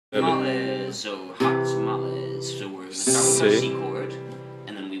Tamales, so hot tamales. So we're going to start with our C chord,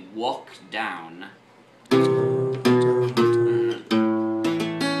 and then we walk down. There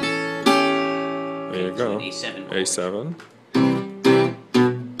you go. A7 chord. A7.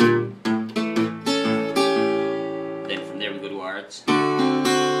 Then from there we go to our D7.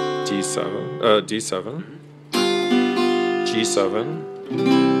 D7.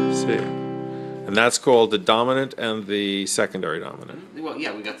 G7. C. And that's called the dominant and the secondary dominant. Well,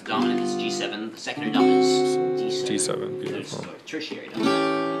 yeah, we got the dominant is G7, the secondary dominant is D7. D7, beautiful. There's tertiary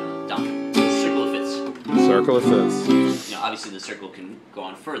dominant, dominant. Circle of fifths. Circle of fifths. You know, obviously the circle can go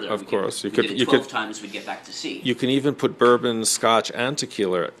on further. Of course, you could 12 times we get back to C. You can even put bourbon, scotch, and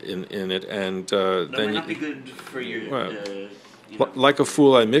tequila in it, and that then might not be good for your. Well, you know, like a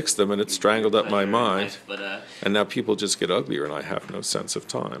fool, I mixed them, and it strangled up my mind. Life, but, and now people just get uglier, and I have no sense of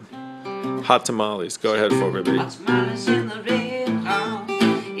time. Hot tamales. Go ahead, for baby. Hot tamales in the red house,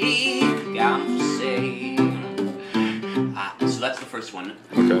 gone for sale. So that's the first one.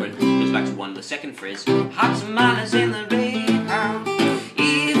 Okay. It goes back to one. The second phrase, hot tamales in the red house,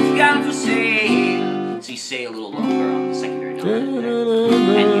 gone for sale. So you say a little longer on the secondary note,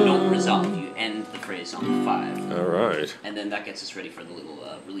 and you don't resolve. You end the phrase on the 5. All right. And then that gets us ready for the little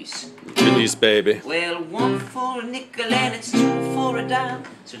release. Release, baby. Well, 1 for a nickel and it's 2 for a dime.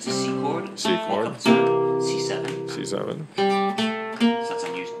 So it's a C chord. C chord. Up to C7. C7. So that's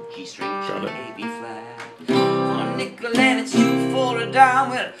on your G string. Got it. A, B flat. For a nickel and it's 2 for a dime.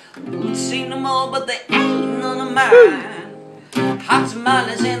 Well, wouldn't see no more, but they ain't none of mine. Hot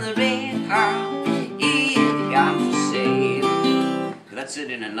tamales in the red house. Gone for sale. That's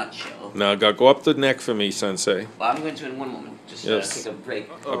it in a nutshell. Now, go up the neck for me, Sensei. Well, I'm going to in one moment. Just take a break.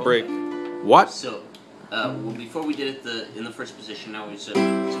 A break. What? So, well, before we did it in the first position, now so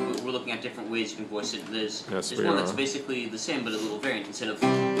we're looking at different ways you can voice it. There's one that's basically the same, but a little variant. Instead of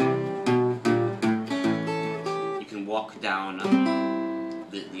you can walk down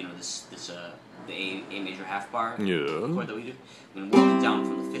the A major half bar chord that we do. We're gonna walk it down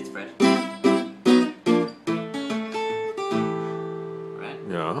from the 5th fret. Right.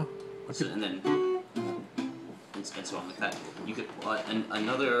 Yeah. So, and then. And so on like that. You could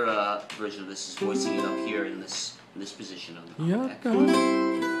another version of this is voicing it up here in this position on the deck. Got it.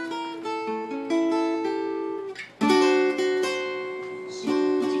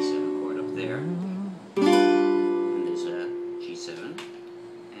 D7 chord up there, and there's a G7, and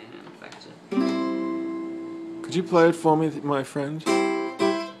back to. Could you play it for me, my friend?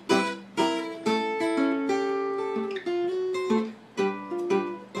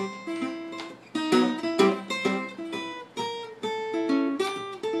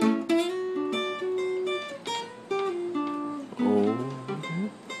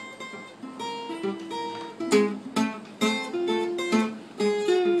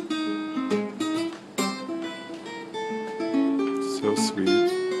 So sweet.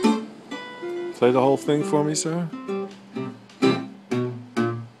 Play the whole thing for me, sir.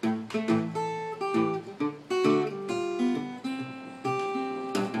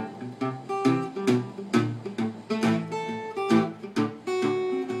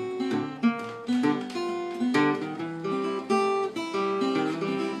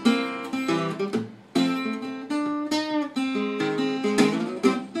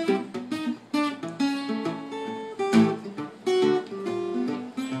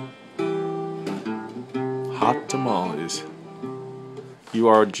 Hot tamales. You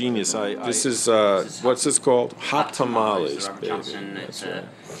are a genius. This is what's this called? Hot tamales, Robert baby. Johnson. It's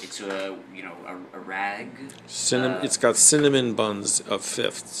a rag. It's got cinnamon buns of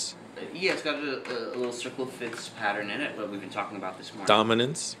fifths. Yeah, it's got a little circle of fifths pattern in it. But we've been talking about this more.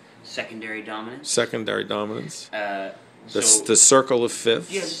 Dominance. Secondary dominance. Secondary dominance. The So circle of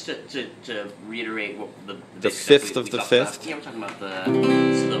fifths. yeah, just to reiterate what the fifth of the fifth. Yeah, we're talking about the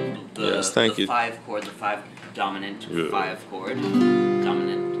Yes, thank you. 5 chord, the 5 dominant 5 chord,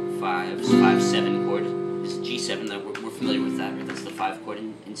 dominant 5, 5/7 chord. This G7 that we're familiar with that, right? That's the 5 chord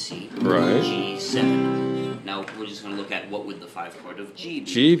in C. Right. G7. Now we're just going to look at what would the 5 chord of G be.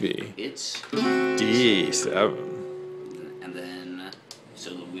 G be. It's D7. and then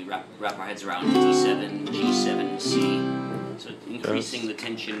so we wrap our heads around D7, G7, C. So increasing the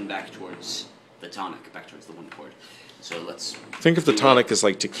tension back towards the tonic, back towards the 1 chord. So let's Think of the tonic as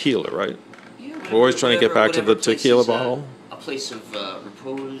like tequila, right? We're always trying to get back to the tequila bottle. A place of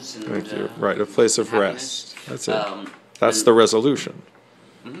repose and Thank you. Right, a place of happiness. rest. That's it. That's the resolution.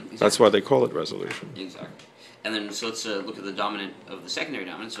 Exactly. That's why they call it resolution. Exactly. And then so let's look at the dominant of the secondary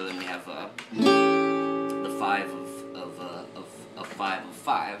dominant. So then we have the 5 of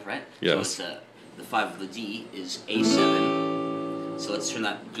 5, right? Yes. So it's, the 5 of the D is A7. So let's do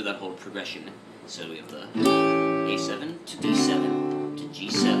that whole progression. So we have the A7 to D7 to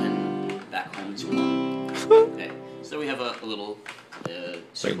G7, back home to 1. Okay, so we have a little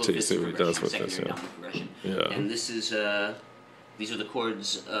circle of fifths progression, secondary dominant progression. Yeah. And this is these are the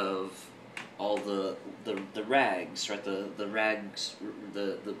chords of all the rags, right? The rags,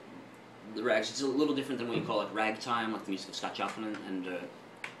 the rags. It's a little different than what you call like ragtime, like the music of Scott Joplin and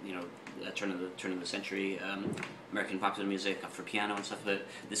you know, turn of the century American popular music for piano and stuff. But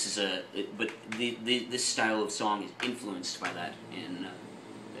this is this style of song is influenced by that in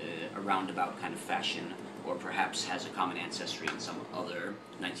a roundabout kind of fashion, or perhaps has a common ancestry in some other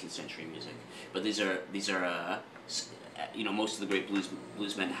 19th century music. But these are you know, most of the great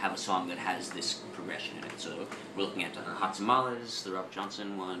bluesmen have a song that has this progression in it. So we're looking at Hot Tamales, the Robert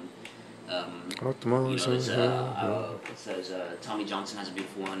Johnson one. Hot Tamales. You know, it says Tommy Johnson has a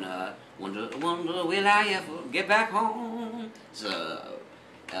beautiful one. Wonder will I ever get back home? So,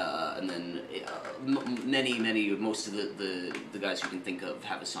 and then most of the guys you can think of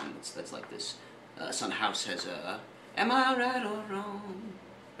have a song that's like this. Son House has Am I Right or Wrong?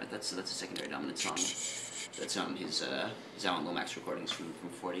 Right, that's a secondary dominant song. That's on his Alan Lomax recordings from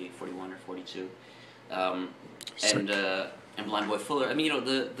 41 or 42. And Blind Boy Fuller. I mean, you know,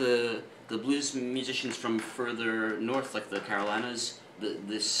 the blues musicians from further north, like the Carolinas,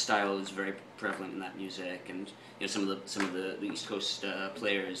 this style is very prevalent in that music. And you know, some of the East Coast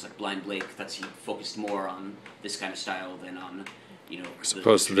players, like Blind Blake, he focused more on this kind of style than on, you know, as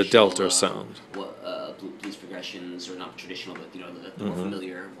opposed to the Delta sound. Blues progressions, or not traditional, but you know, the more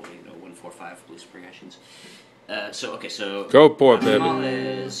familiar, you know, 1-4-5 blues progressions. So go boy, Hot baby.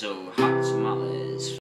 Tamales, so Hot Tamales.